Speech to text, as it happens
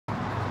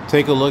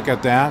Take a look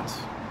at that.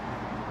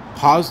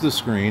 Pause the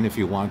screen if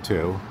you want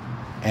to,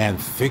 and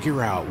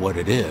figure out what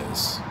it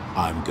is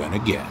I'm gonna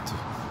get.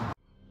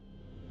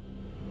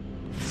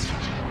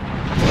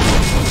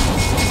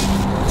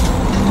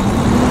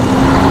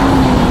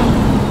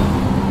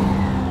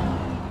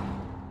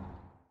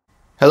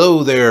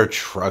 Hello there,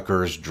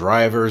 truckers,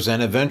 drivers,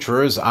 and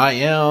adventurers. I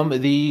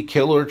am the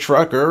Killer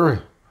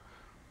Trucker.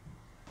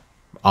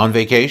 On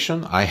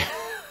vacation?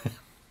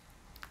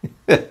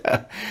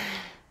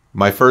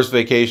 My first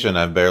vacation,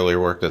 I barely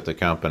worked at the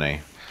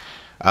company.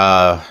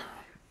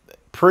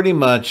 Pretty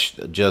much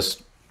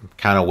just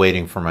kind of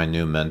waiting for my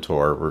new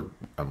mentor.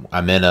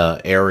 I'm in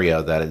an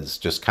area that is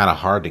just kind of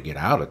hard to get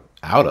out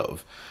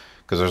of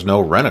because there's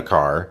no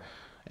rent-a-car,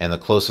 and the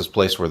closest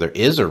place where there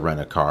is a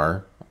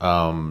rent-a-car,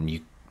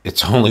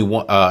 it's only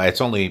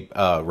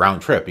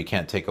round trip. You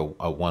can't take a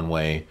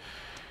one-way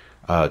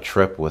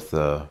trip with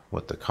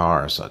the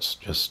car. So it's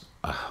just,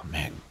 oh,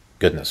 man,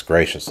 goodness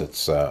gracious,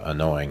 it's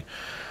annoying.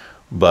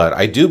 But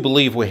I do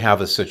believe we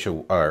have a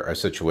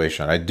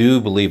situation. I do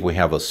believe we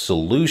have a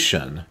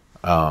solution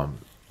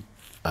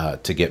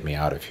to get me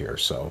out of here.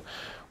 So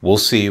we'll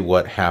see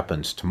what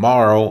happens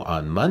tomorrow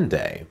on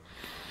Monday.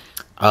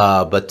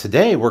 But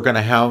today we're going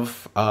to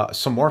have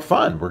some more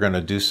fun. We're going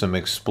to do some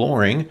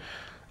exploring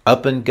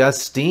up in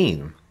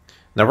Gustine.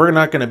 Now, we're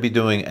not going to be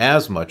doing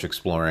as much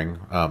exploring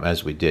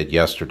as we did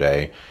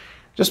yesterday,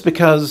 just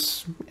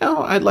because, you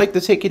know, I'd like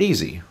to take it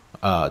easy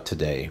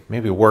today.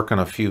 Maybe work on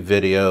a few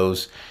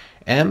videos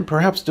and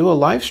perhaps do a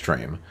live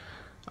stream.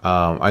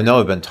 I know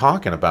I've been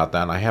talking about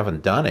that and I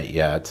haven't done it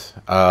yet,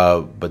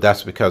 but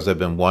that's because I've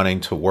been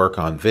wanting to work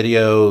on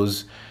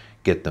videos,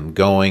 get them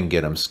going,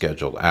 get them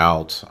scheduled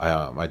out.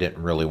 I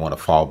didn't really want to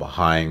fall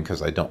behind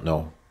because I don't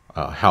know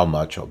how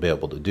much I'll be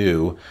able to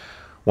do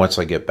once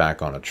I get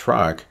back on a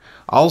truck.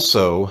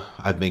 Also,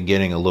 I've been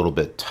getting a little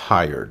bit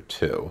tired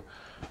too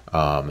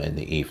in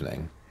the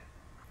evening.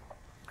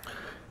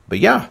 But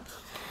yeah,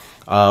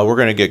 we're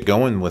going to get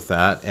going with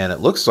that. And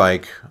it looks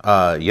like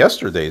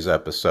yesterday's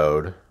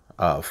episode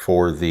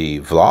for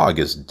the vlog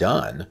is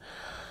done.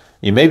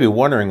 You may be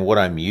wondering what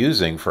I'm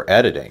using for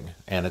editing.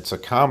 And it's a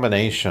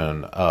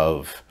combination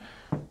of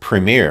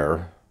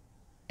Premiere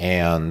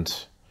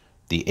and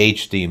the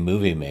HD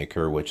Movie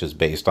Maker, which is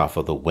based off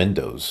of the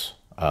Windows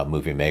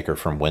Movie Maker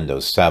from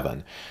Windows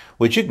 7,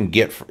 which you can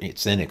get for,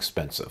 it's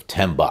inexpensive,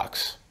 10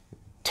 bucks.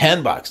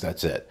 10 bucks,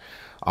 that's it,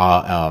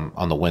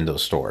 on the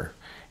Windows Store.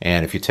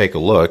 And if you take a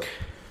look,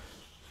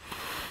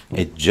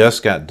 it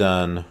just got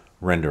done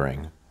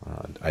rendering.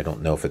 I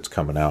don't know if it's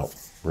coming out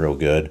real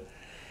good.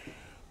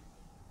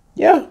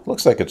 Yeah,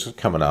 looks like it's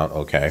coming out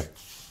okay.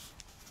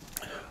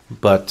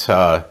 But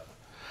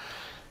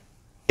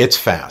it's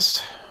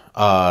fast.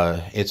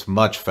 It's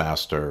much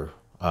faster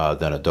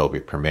than Adobe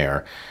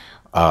Premiere.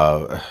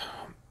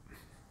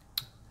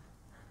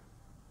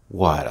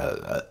 What,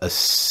 a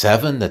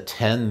 7 to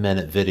 10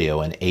 minute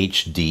video in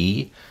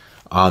HD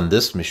on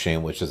this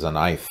machine, which is an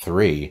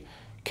i3,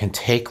 can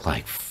take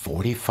like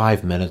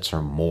 45 minutes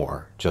or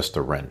more just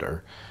to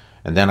render.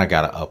 And then I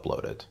got to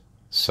upload it.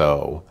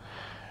 So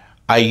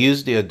I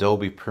use the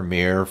Adobe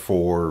Premiere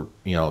for,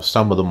 you know,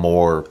 some of the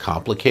more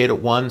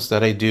complicated ones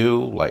that I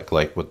do, like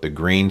with the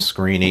green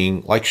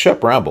screening, like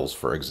Shep Rambles,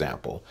 for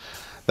example.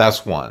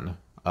 That's one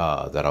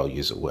that I'll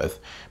use it with.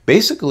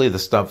 Basically, the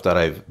stuff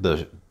that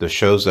the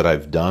shows that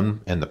I've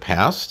done in the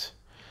past,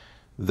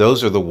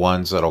 those are the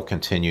ones that I'll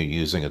continue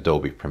using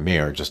Adobe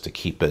Premiere just to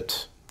keep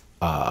it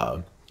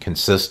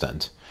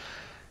consistent.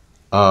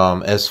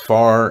 As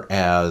far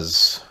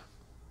as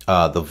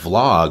the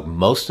vlog,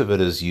 most of it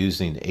is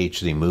using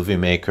HD Movie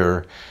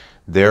Maker.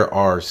 There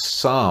are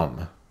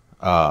some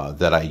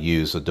that I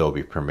use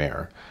Adobe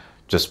Premiere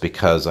just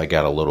because I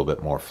got a little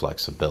bit more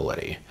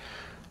flexibility.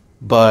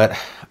 But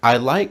I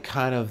like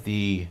kind of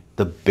the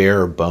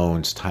bare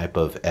bones type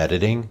of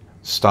editing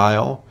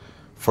style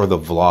for the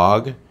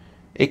vlog.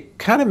 It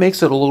kind of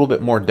makes it a little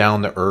bit more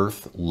down to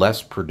earth,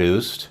 less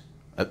produced.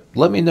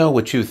 Let me know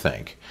what you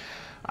think.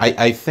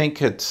 I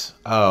think it's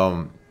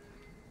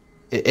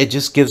it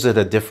just gives it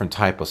a different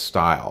type of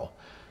style,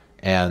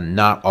 and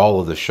not all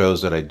of the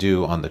shows that I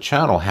do on the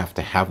channel have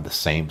to have the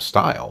same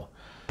style.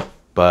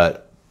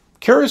 But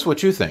curious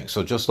what you think,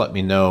 so just let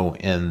me know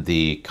in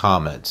the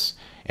comments.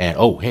 And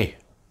oh, hey,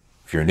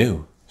 if you're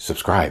new,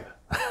 subscribe.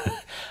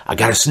 I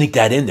gotta sneak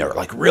that in there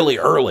like really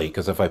early,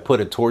 because if I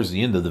put it towards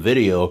the end of the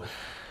video,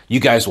 you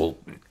guys will,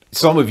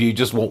 some of you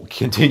just won't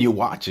continue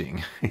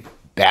watching.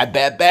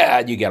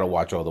 Bad. You gotta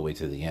watch all the way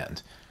to the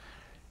end.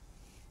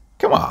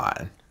 Come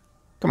on,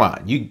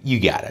 you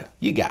got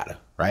it,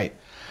 right?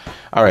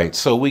 All right,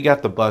 so we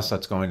got the bus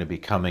that's going to be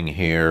coming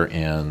here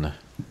in,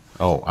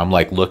 oh, I'm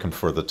like looking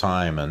for the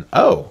time, and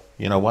oh,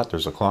 you know what?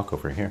 There's a clock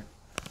over here.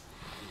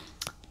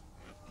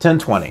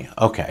 10:20,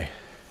 okay.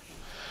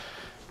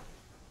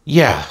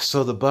 Yeah,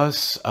 so the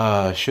bus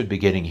should be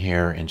getting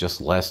here in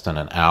just less than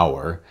an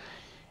hour,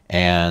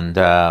 and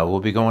we'll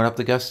be going up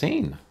to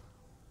Gustine.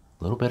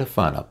 A little bit of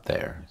fun up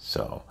there.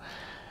 So,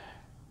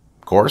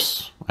 of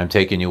course, I'm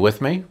taking you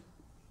with me.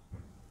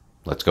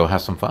 Let's go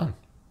have some fun.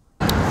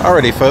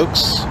 Alrighty,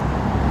 folks.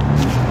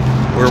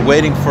 We're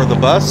waiting for the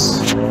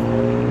bus.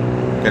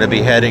 Going to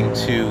be heading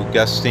to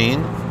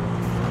Gustine.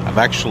 I'm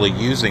actually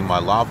using my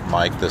lav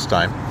mic this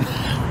time.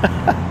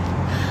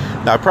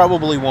 Now, I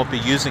probably won't be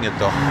using it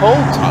the whole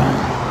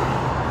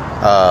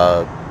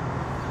time.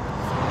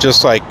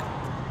 Just like,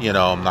 you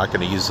know, I'm not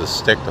going to use the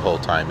stick the whole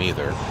time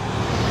either.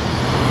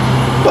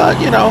 But,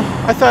 you know,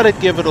 I thought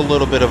I'd give it a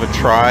little bit of a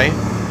try,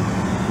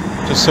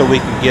 just so we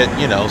can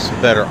get, you know,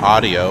 some better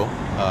audio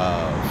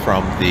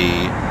from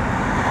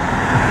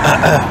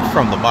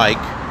the mic.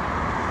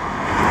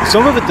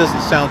 Some of it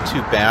doesn't sound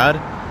too bad.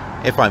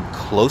 If I'm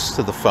close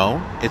to the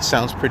phone, it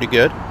sounds pretty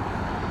good.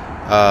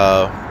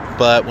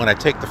 But when I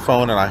take the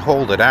phone and I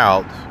hold it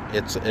out,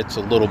 it's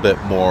a little bit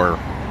more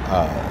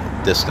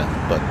distant.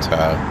 But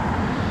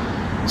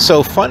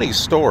so funny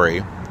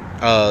story.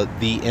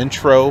 The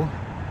intro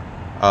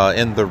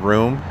in the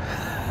room,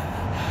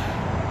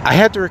 I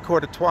had to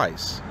record it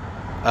twice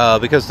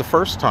because the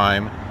first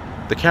time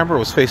the camera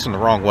was facing the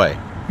wrong way.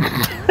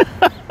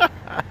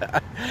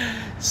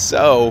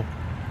 So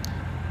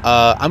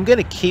I'm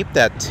gonna keep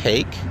that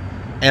take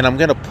and I'm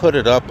gonna put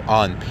it up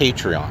on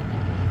Patreon.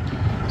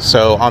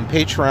 So on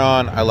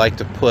Patreon, I like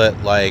to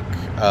put like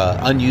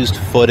unused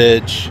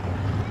footage,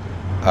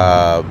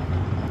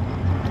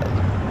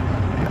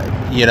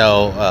 you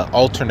know,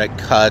 alternate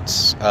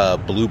cuts,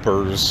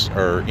 bloopers,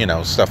 or, you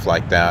know, stuff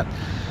like that.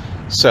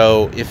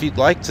 So if you'd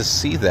like to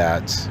see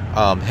that,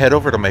 head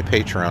over to my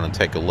Patreon and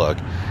take a look.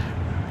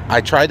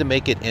 I tried to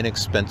make it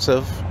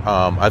inexpensive.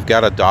 I've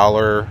got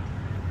 $1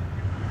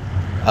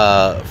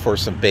 for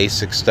some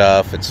basic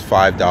stuff. It's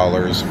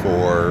 $5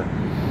 for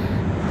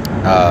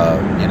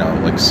you know,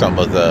 like some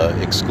of the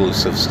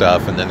exclusive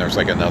stuff, and then there's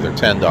like another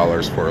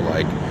 $10 for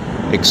like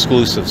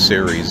exclusive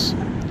series.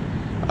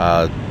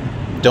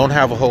 Don't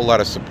have a whole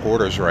lot of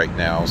supporters right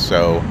now,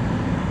 so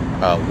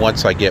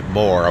once I get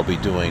more, I'll be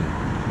doing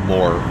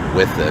more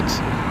with it.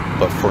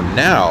 But for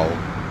now,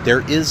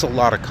 there is a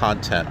lot of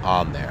content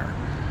on there.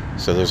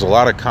 So there's a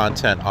lot of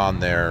content on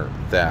there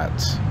that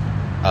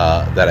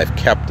that I've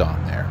kept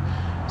on there.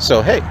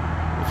 So hey,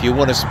 if you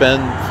want to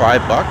spend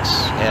 $5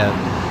 and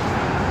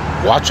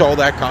watch all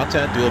that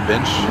content, do a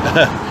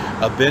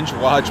binge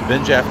watch,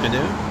 binge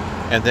afternoon,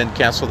 and then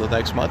cancel the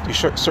next month, you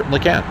certainly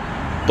can.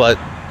 But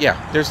yeah,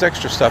 there's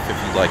extra stuff if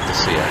you'd like to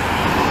see it.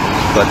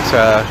 But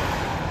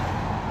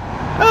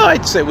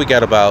I'd say we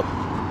got about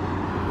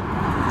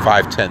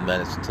 5-10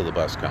 minutes until the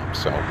bus comes,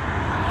 so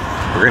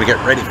we're gonna get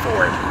ready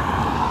for it.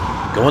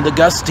 Going to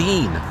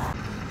Gustine.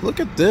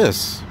 Look at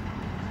this.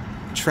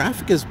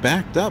 Traffic is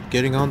backed up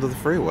getting onto the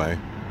freeway.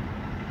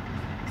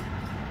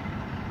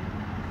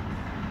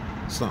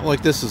 It's not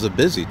like this is a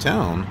busy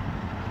town.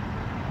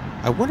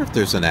 I wonder if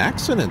there's an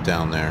accident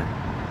down there.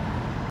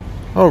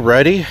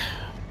 Alrighty.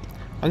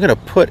 I'm gonna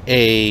put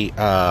a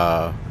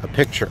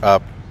picture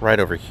up right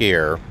over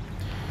here.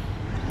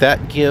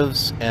 That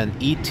gives an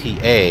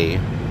ETA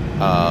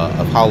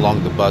of how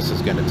long the bus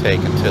is gonna take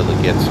until it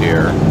gets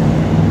here.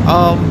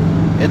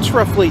 It's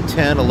roughly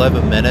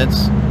 10-11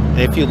 minutes.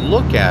 And if you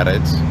look at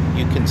it,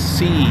 you can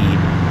see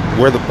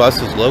where the bus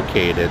is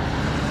located.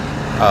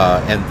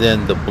 And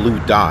then the blue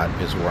dot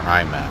is where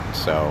I'm at.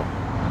 So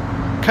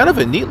kind of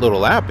a neat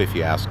little app if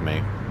you ask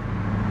me.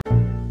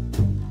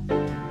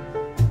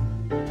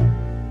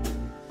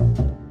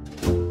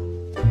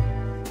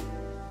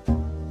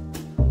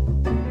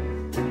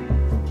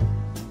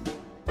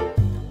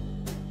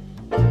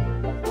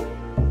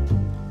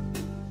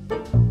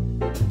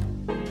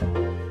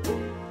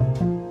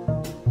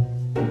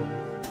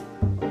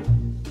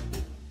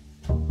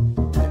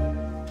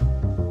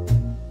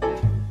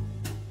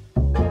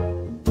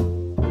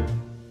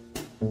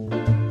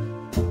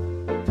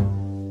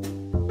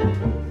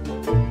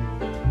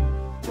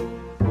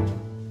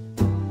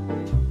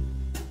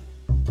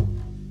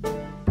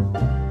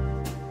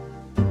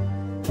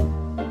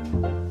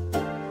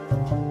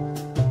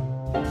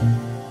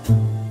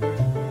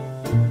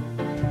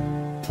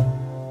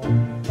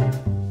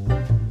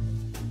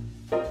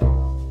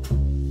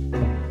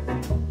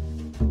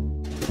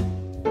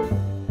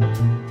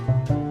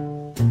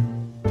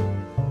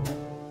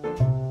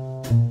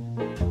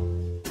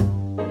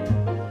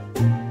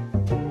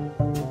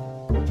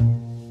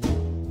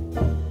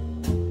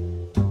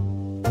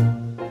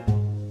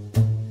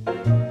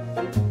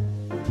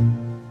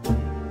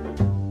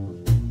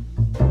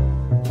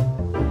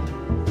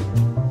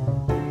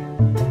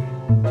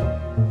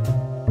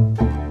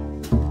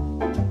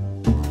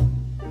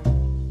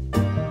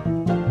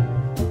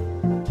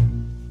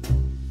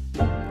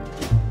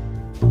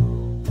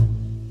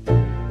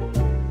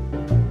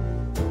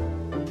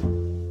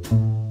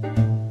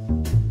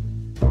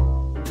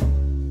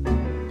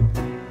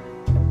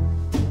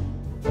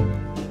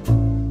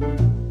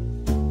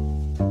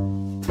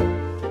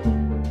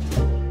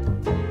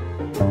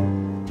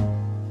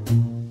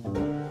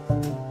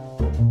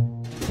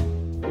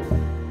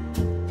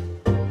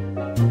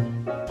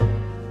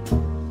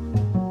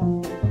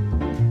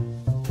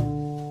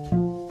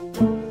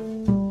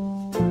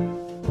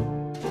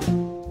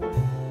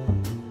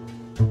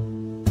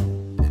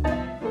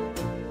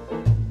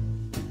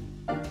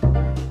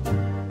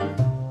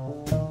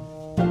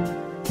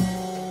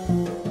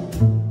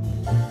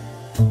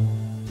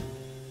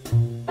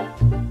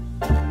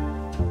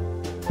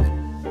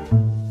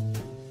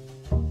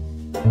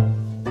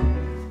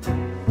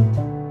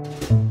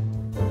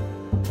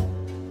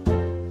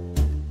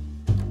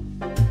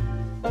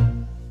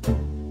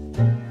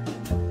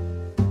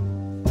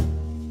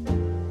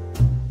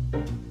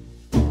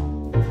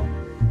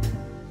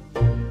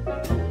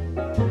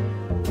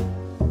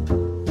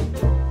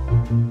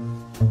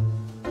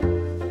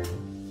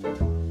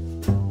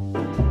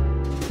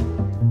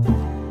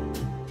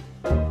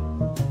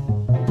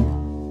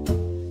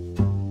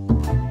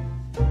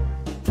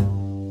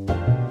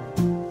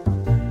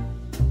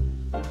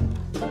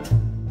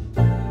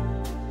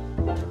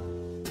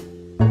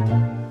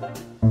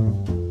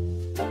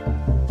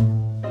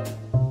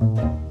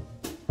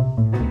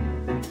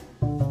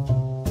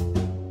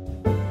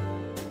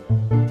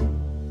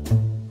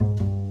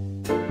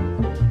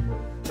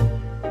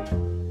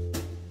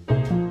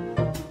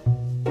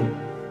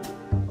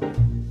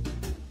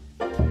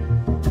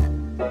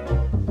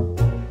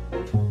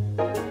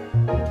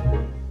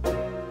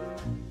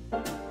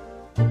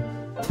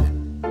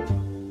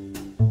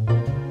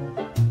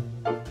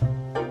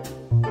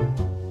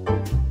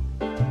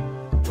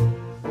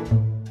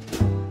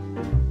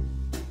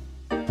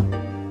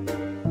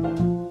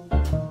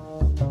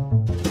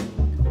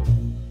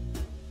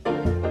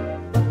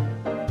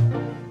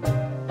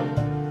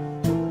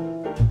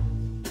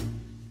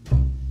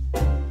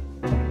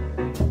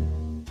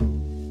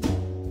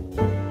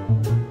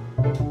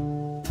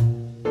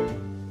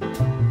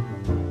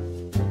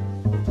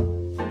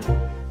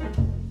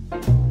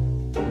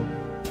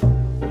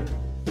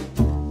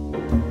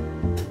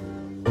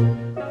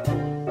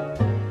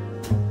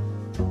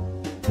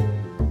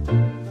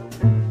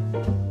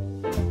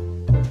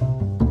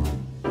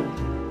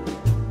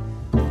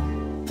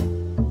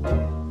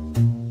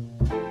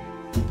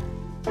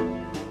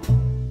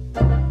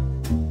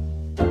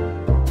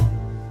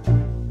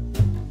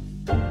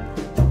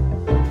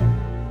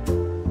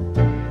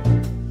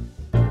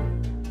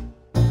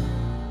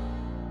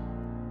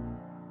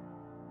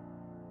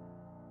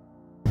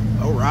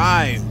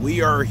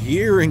 We are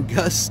here in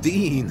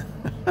Gustine.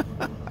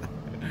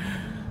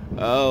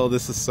 Oh,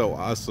 this is so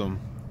awesome.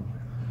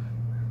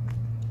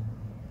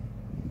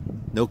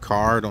 No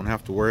car, don't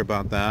have to worry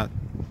about that.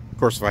 Of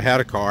course, if I had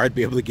a car, I'd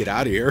be able to get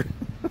out of here.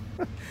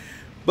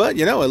 But,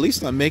 you know, at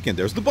least I'm making...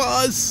 There's the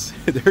bus!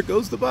 There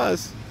goes the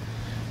bus.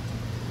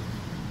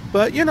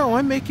 But, you know,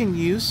 I'm making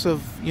use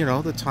of, you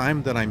know, the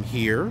time that I'm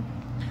here.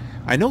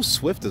 I know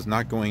Swift is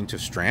not going to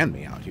strand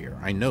me out here.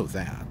 I know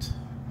that.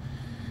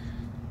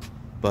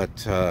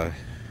 But,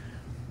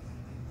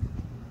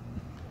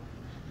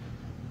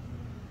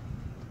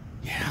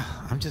 yeah,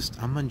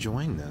 I'm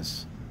enjoying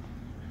this.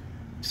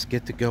 Just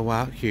get to go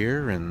out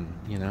here and,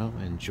 you know,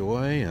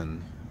 enjoy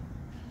and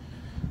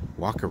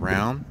walk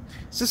around.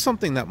 This is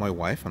something that my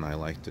wife and I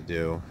like to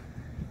do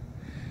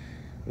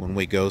when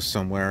we go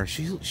somewhere.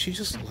 She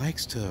just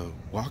likes to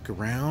walk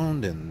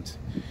around and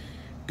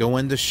go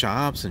into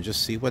shops and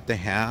just see what they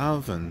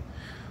have and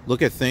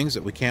look at things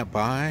that we can't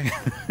buy.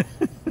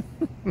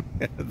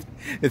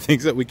 And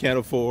things that we can't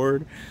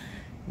afford,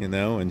 you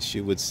know, and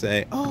she would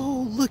say,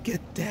 "Oh, look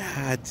at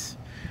that.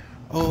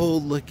 Oh,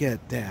 look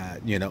at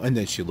that," you know, and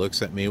then she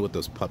looks at me with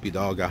those puppy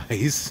dog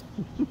eyes.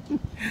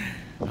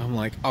 I'm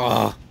like,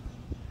 "Oh,"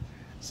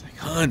 it's like,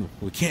 "Hun,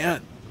 we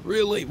can't,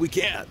 really, we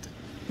can't."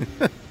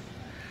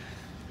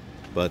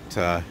 But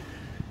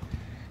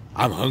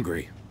I'm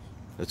hungry.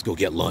 Let's go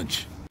get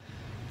lunch.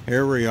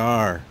 Here we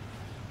are,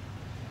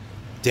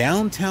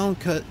 downtown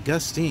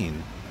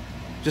Gustine.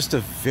 Just a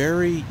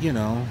very, you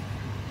know,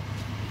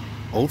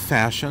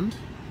 old-fashioned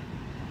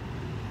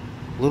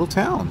little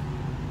town.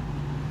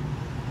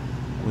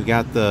 We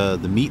got the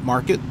meat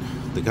market,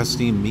 the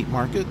Gustine meat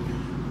market,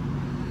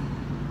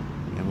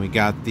 and we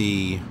got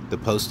the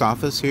post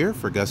office here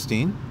for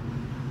Gustine,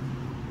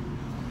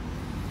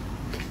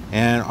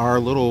 and our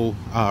little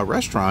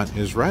restaurant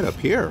is right up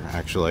here.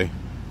 Actually,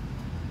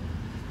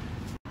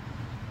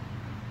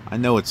 I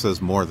know it says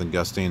more than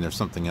Gustine. There's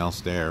something else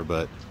there,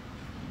 but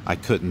I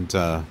couldn't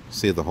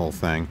see the whole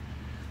thing.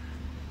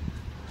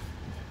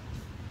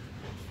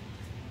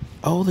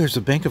 Oh, there's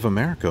a Bank of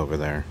America over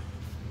there.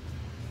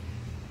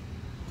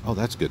 Oh,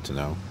 that's good to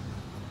know.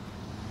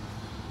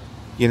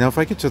 You know, if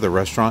I get to the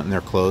restaurant and they're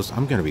closed,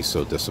 I'm going to be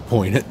so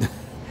disappointed.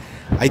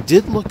 I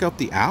did look up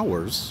the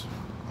hours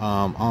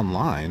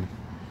online,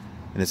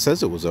 and it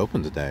says it was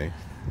open today.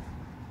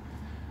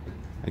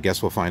 I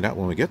guess we'll find out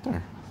when we get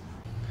there.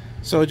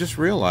 So I just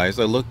realized,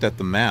 I looked at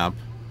the map,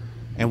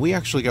 and we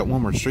actually got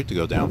one more street to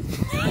go down.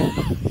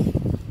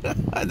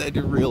 I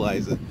didn't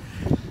realize it.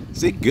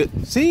 See,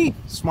 good. See,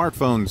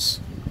 smartphones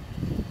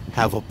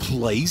have a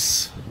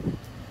place.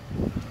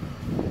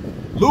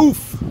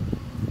 Loof.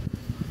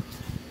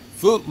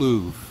 Foot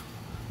loof.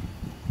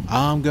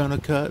 I'm gonna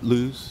cut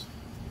loose.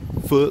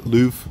 Foot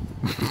loof.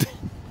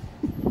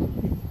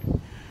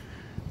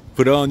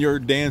 Put on your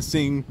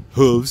dancing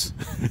hooves.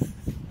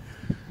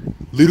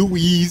 Little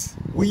wheeze.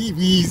 Wee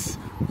wheeze.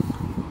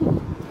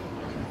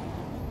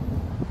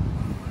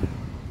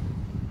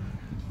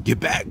 Get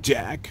back,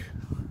 Jack.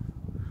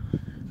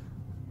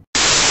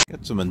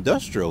 Got some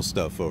industrial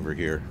stuff over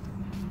here.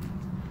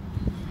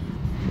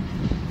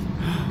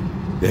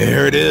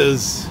 There it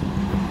is.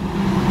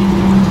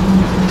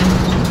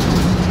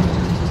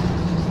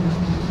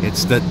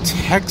 It's the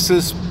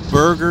Texas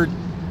Burger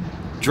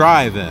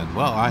Drive-In.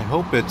 Well, I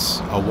hope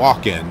it's a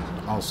walk-in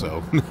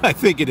also. I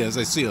think it is.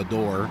 I see a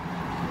door.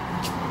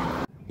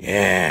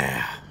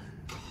 Yeah.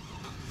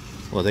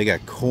 Well, they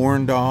got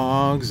corn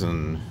dogs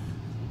and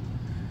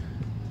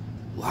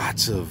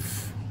lots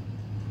of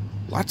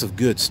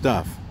good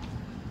stuff,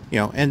 you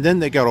know. And then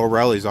they got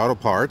O'Reilly's Auto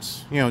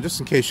Parts, you know, just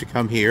in case you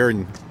come here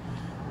and,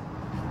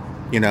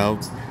 you know,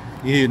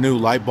 you need a new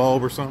light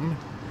bulb or something.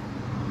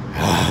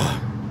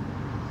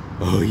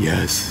 Oh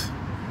yes,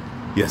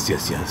 yes,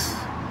 yes, yes.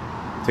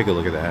 Take a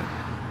look at that.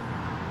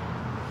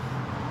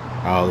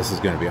 Oh, this is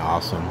going to be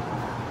awesome.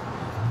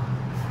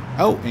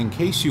 Oh, in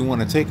case you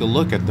want to take a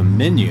look at the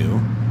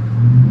menu,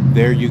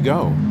 there you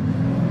go.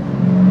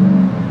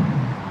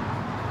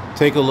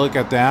 Take a look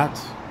at that.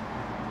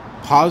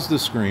 Pause the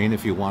screen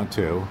if you want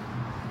to,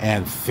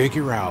 and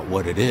figure out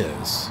what it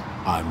is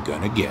I'm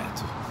gonna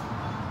get.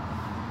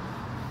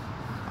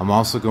 I'm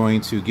also going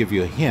to give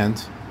you a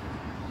hint.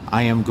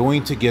 I am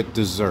going to get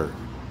dessert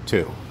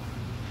too.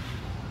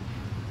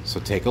 So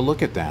take a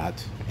look at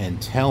that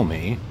and tell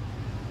me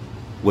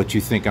what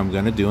you think I'm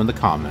gonna do in the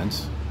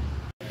comments.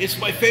 It's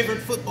my favorite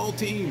football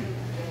team.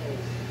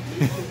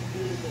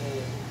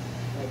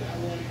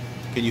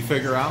 Can you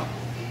figure out?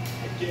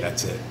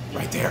 That's it,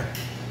 right there.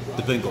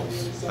 The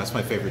Bengals. That's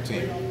my favorite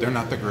team. They're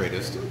not the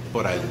greatest,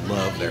 but I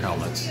love their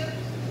helmets.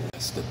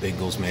 Yes, the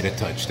Bengals made a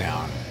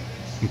touchdown.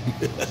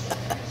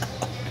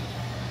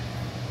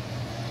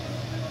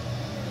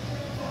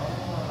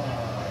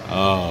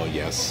 Oh,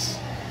 yes.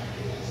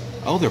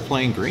 Oh, they're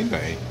playing Green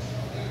Bay.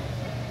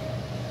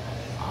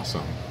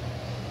 Awesome.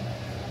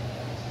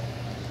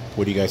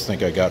 What do you guys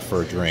think I got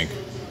for a drink?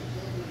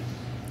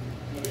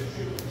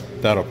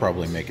 That'll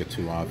probably make it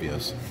too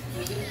obvious.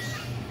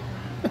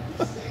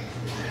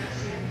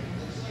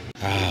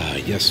 Ah,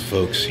 yes,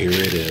 folks, here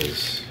it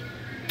is.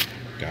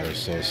 Got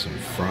ourselves some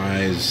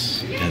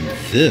fries, and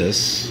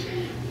this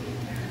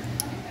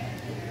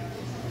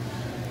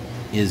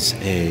is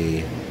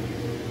a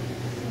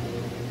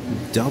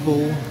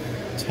double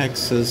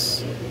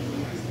Texas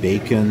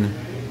bacon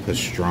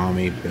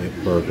pastrami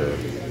burger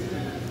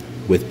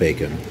with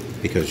bacon,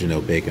 because you know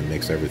bacon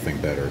makes everything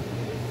better.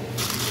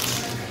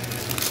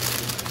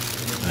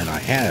 And I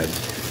had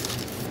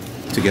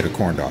to get a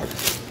corn dog.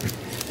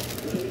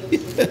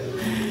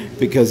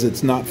 Because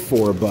it's not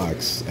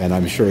 $4, and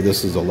I'm sure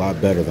this is a lot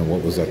better than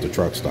what was at the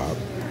truck stop.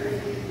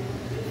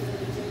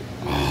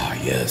 Ah,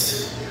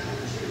 yes.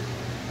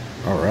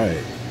 All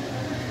right.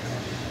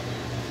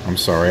 I'm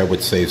sorry, I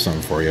would save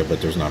some for you, but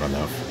there's not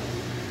enough.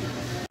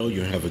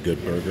 You have a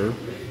good burger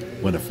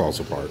when it falls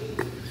apart.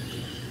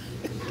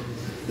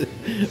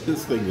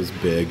 This thing was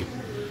big.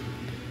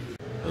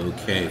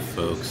 Okay,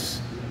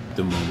 folks,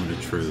 the moment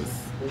of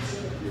truth.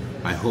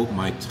 I hope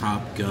my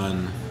Top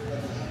Gun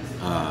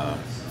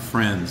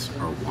friends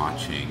are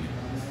watching,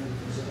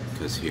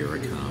 because here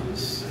it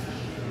comes.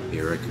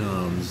 Here it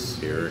comes.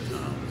 Here it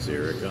comes.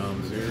 Here it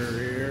comes.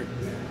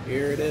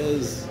 Here it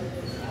is.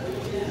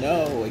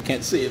 No, I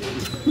can't see it.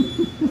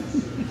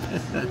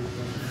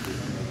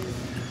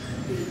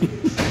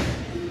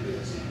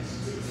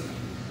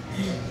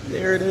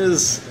 There it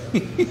is.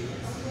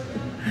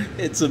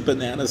 It's a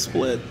banana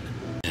split.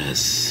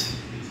 Yes.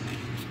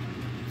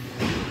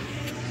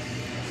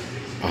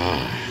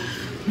 Ah.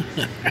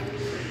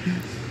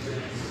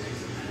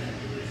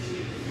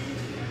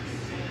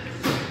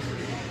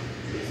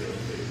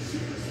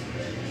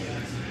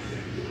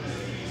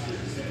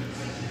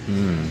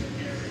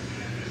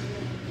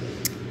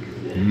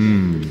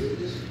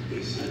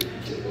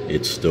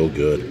 It's still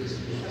good.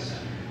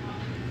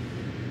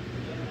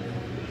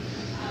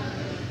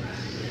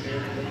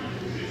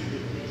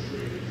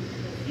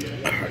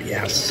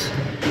 Yes.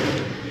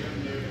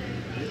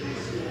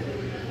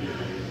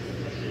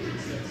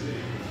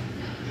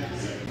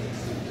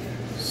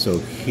 So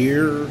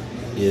here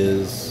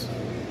is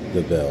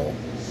the bill.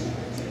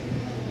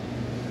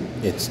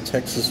 It's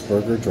Texas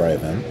Burger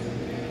Drive-In.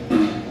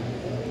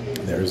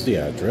 There's the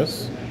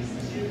address.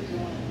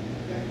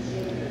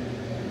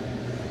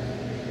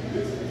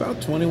 About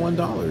 $21.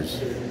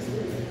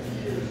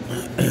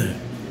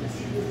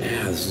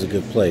 Yeah, this is a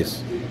good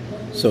place.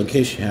 So in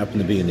case you happen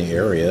to be in the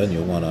area and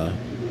you want a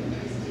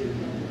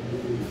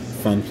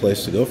fun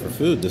place to go for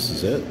food, this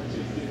is it.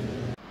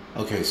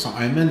 Okay, so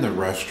I'm in the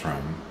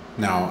restroom.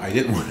 Now, I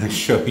didn't want to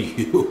show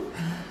you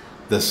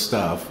the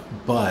stuff,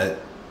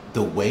 but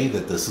the way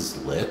that this is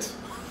lit,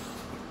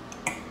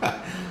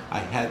 I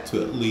had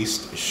to at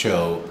least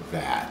show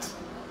that.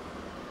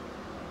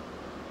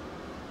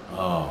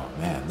 Oh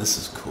man, this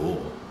is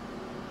cool.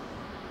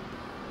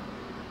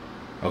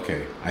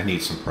 Okay, I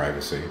need some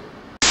privacy.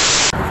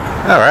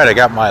 Alright, I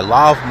got my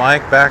lav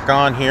mic back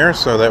on here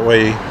so that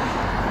way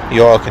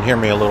you all can hear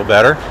me a little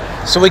better.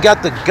 So we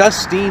got the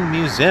Gustine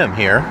Museum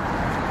here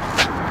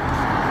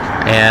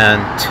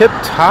and Tip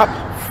Top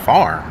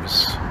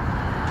Farms.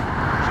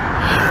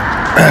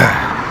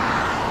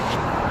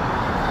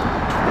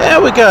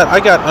 Yeah, I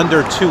got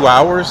under 2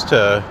 hours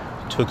to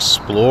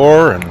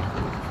explore and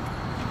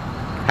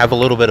have a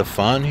little bit of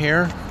fun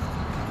here.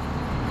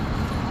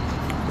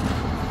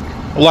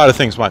 A lot of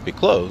things might be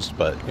closed,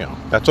 but you know,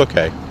 that's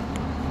okay.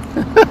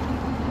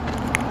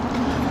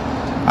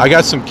 I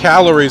got some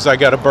calories I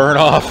got to burn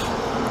off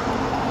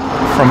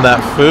from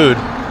that food.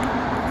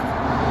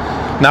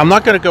 Now, I'm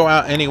not going to go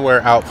out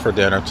anywhere out for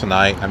dinner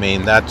tonight. I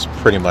mean, that's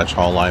pretty much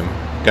all I'm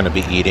going to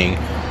be eating.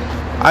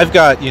 I've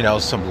got, you know,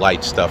 some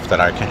light stuff that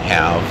I can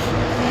have.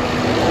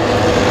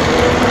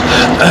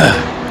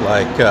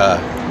 Like,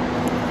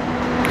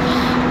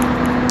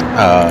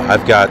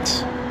 I've got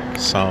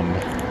some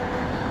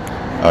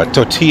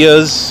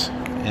tortillas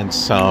and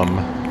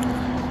some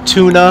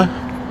tuna,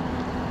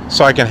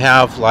 so I can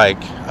have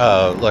like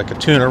a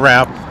tuna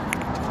wrap.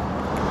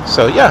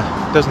 So yeah,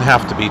 it doesn't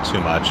have to be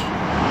too much.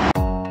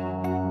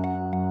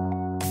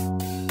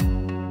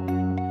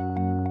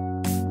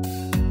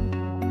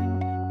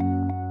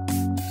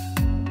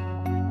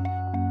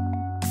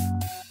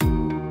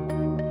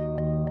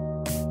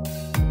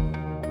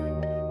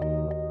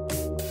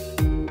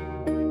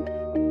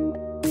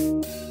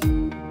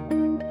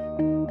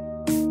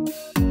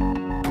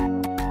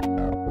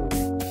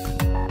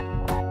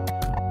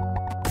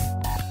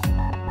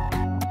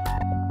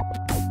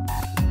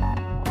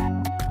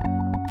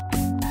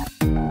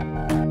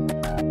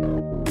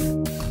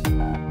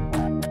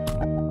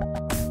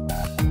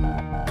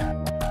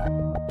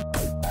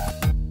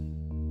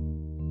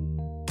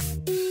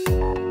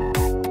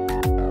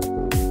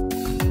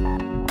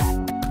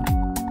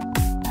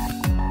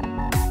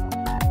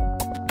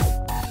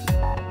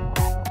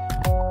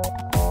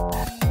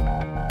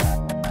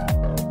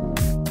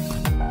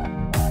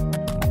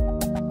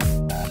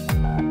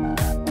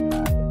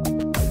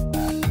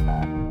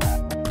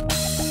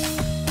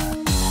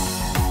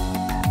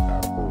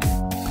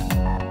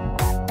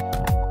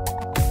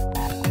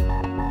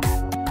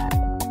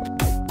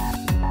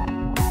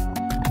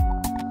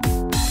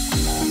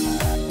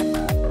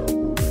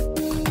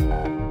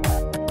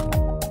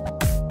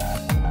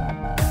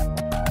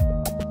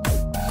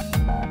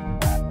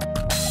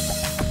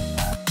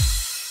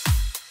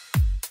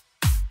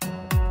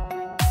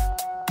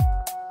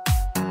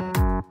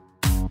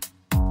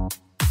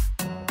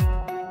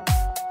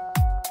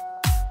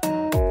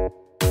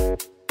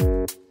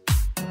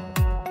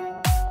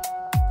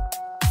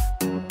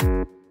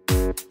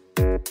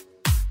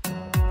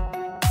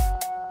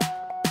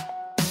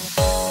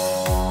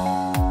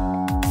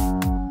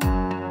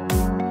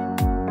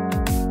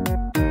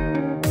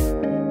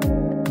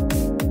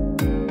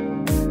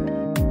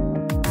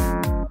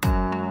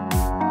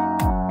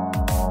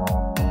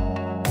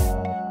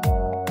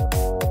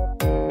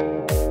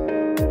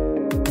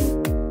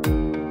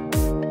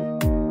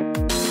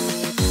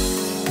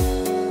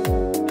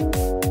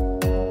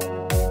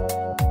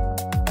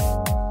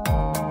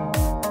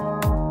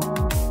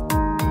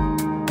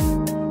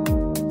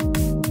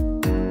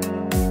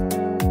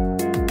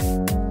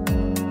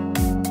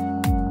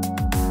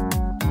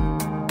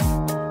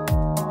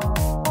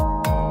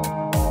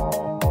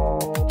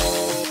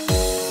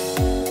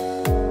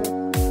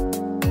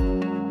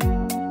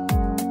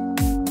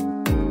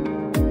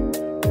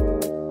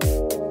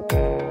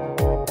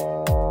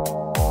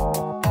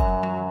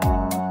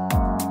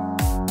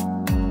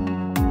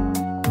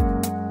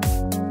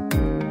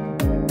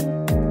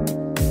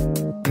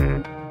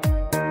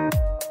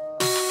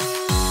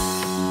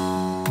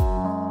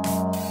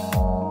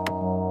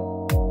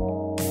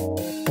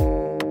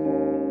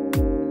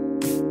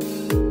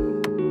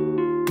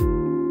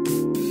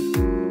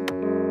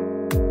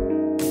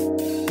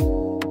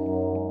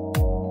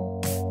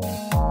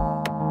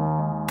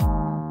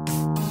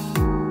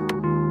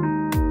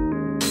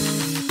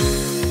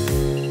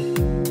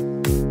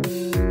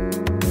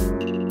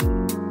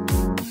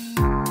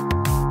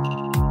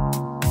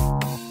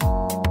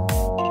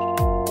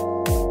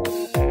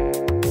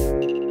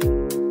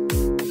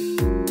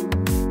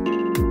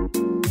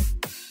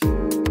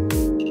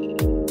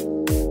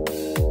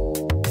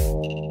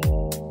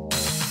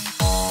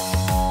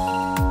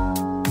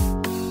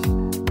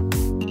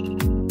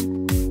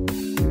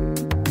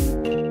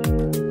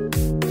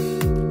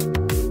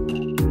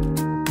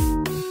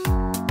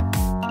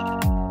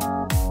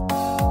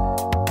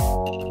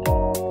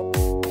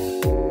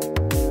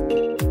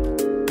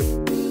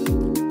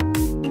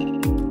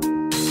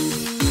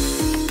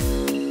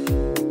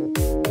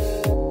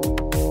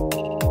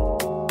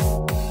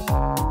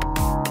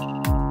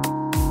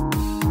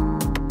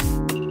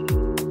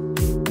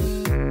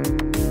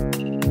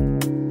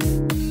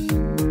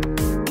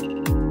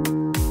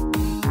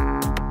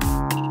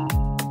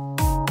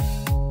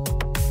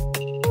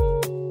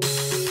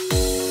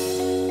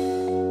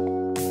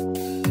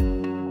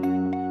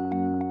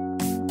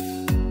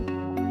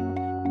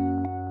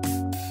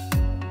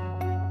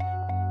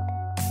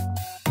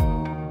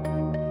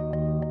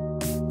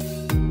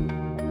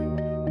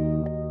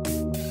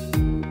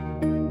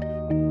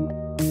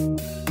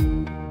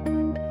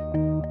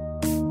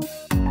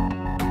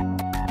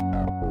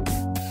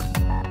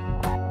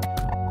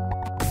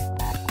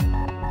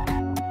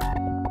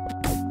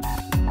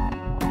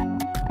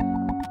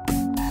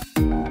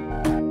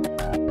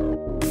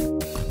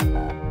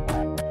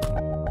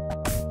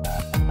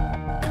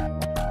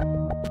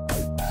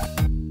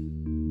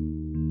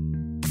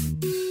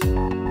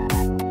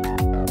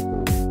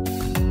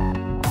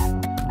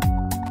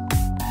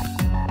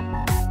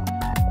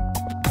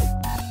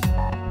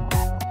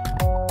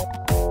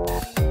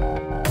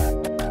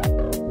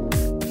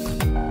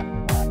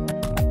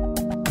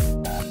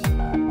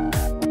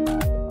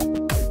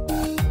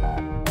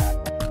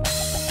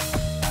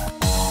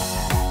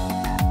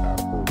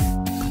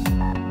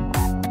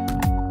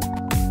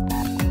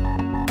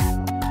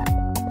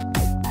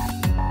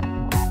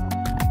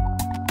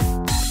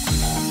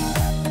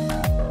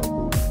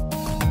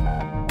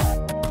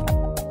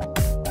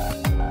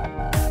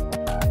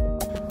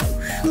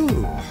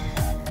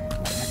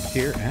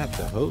 here at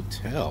the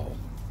hotel.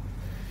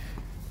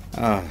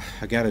 I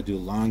got to do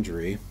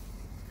laundry.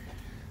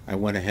 I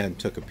went ahead and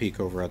took a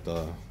peek over at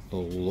the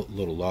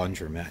little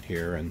laundromat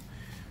here, and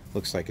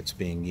looks like it's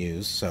being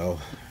used, so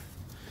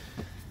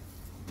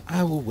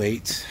I will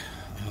wait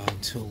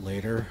until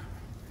later.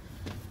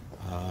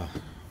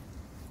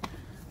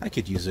 I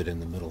could use it in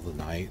the middle of the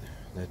night.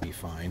 That'd be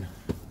fine.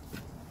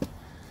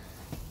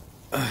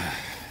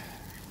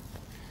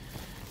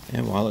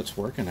 And while it's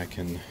working, I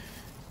can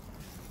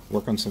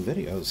work on some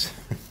videos.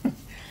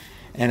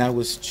 And I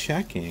was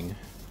checking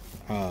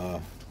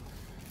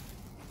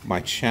my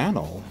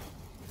channel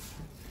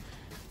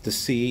to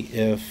see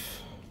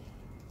if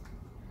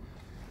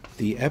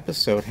the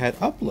episode had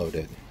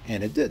uploaded,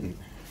 and it didn't.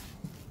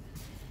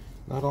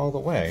 Not all the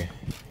way.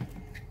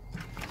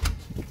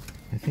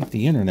 I think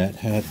the internet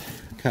had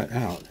cut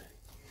out,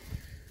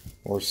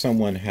 or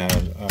someone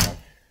had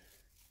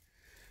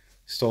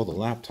stole the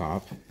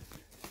laptop.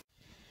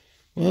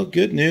 Well,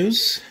 good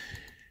news.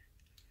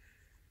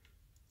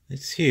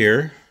 It's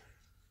here.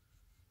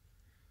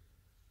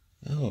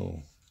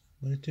 Oh,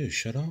 what did it do?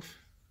 Shut off?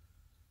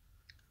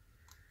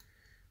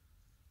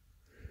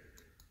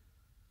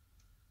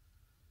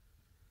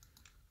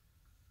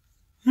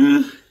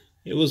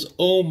 It was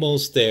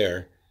almost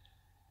there.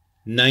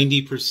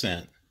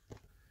 90%.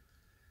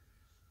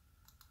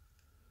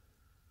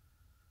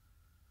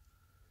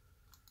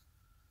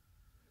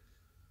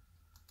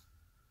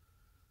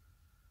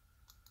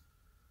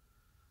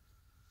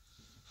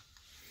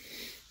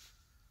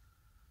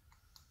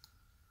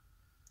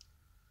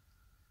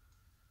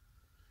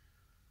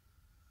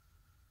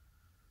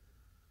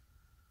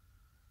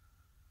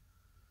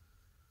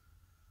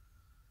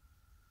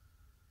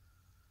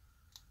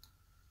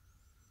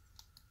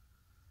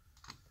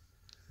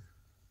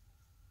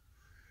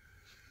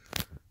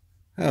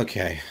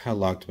 Okay, I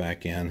logged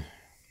back in.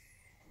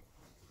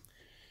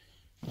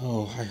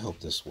 Oh, I hope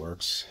this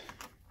works.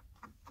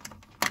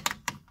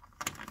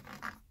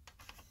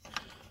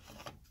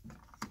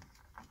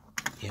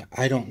 Yeah,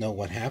 I don't know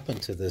what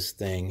happened to this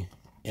thing.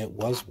 It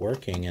was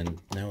working and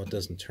now it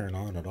doesn't turn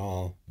on at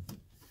all.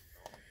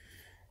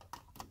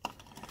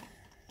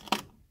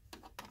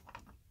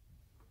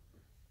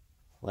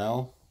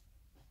 Well,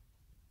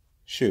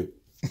 shoot.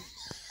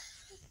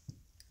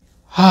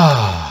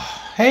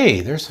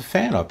 Hey, there's a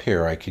fan up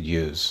here I could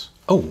use.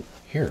 Oh,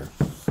 here.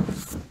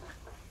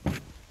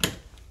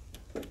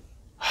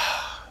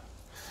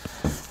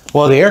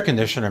 Well, the air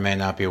conditioner may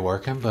not be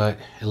working, but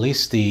at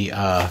least the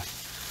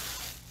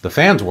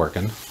fan's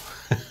working.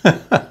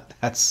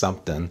 That's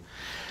something.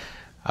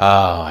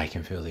 Oh, I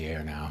can feel the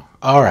air now.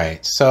 All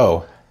right,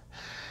 so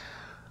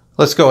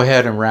let's go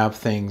ahead and wrap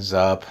things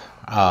up.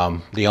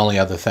 The only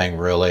other thing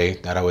really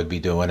that I would be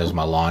doing is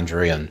my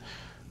laundry, and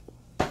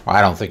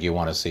I don't think you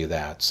want to see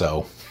that,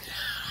 so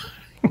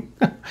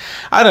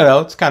I don't know,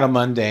 it's kind of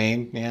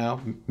mundane, you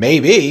know,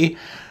 maybe,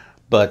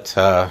 but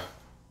I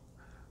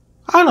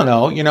don't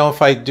know, you know,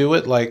 if I do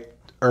it like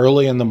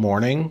early in the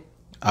morning,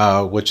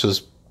 which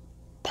is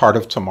part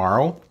of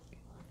tomorrow,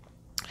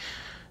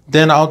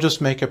 then I'll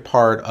just make it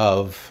part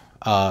of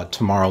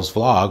tomorrow's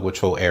vlog,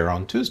 which will air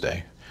on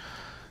Tuesday.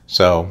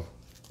 So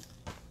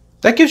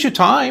that gives you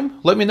time.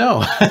 Let me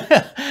know.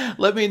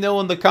 Let me know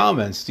in the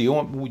comments. Do you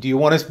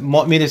want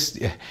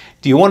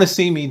to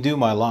see me do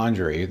my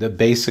laundry? That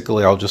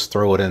basically I'll just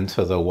throw it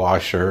into the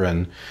washer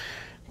and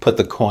put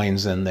the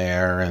coins in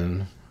there,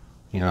 and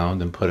you know,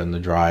 then put it in the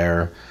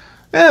dryer.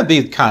 It'd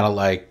be kind of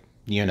like,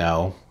 you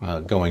know,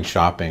 going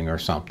shopping or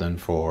something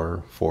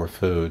for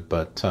food,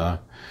 but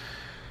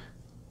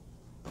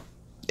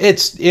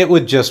it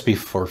would just be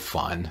for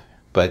fun.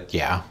 But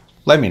yeah,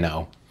 let me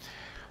know.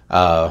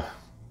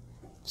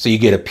 So you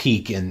get a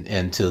peek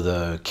into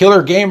the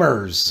KILR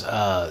Gamers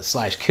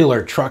 /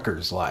 KILR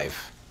Truckers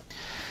life.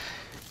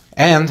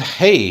 And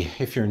hey,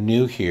 if you're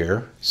new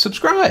here,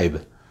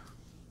 subscribe.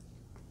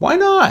 Why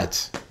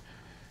not?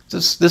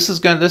 This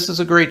is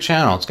a great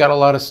channel. It's got a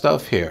lot of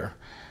stuff here,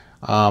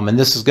 and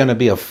this is going to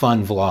be a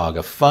fun vlog,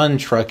 a fun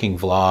trucking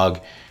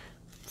vlog,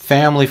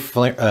 family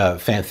friendly,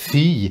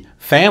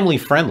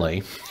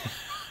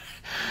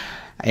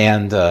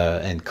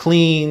 and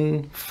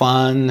clean,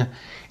 fun.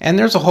 And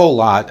there's a whole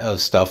lot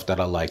of stuff that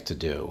I like to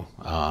do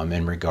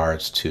in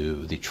regards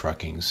to the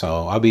trucking.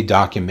 So I'll be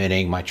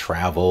documenting my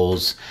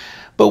travels,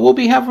 but we'll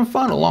be having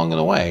fun along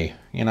the way,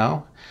 you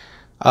know.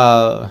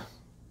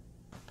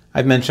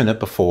 I've mentioned it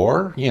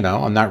before, you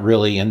know, I'm not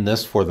really in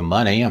this for the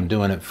money. I'm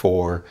doing it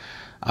for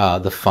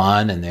the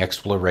fun and the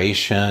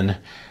exploration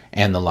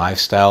and the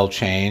lifestyle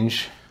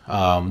change.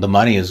 The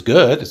money is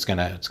good. It's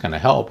gonna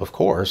help, of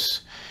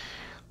course.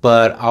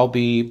 But I'll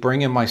be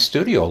bringing my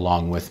studio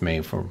along with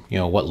me for, you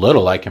know, what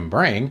little I can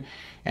bring,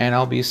 and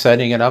I'll be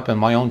setting it up in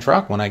my own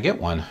truck when I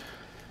get one.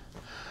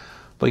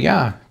 But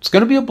yeah, it's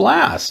going to be a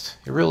blast.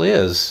 It really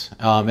is.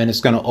 And it's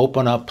going to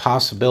open up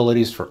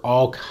possibilities for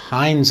all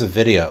kinds of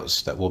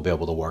videos that we'll be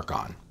able to work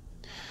on.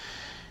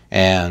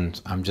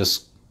 And I'm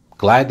just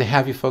glad to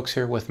have you folks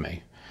here with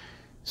me.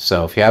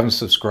 So if you haven't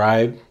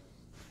subscribed,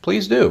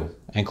 please do.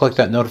 And click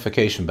that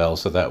notification bell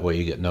so that way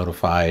you get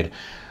notified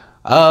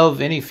of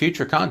any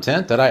future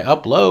content that I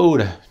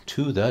upload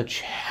to the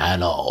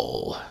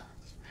channel.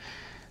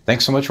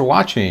 Thanks so much for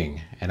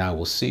watching, and I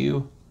will see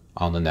you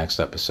on the next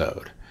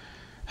episode.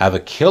 Have a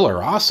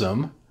killer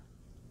awesome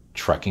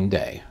trucking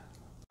day.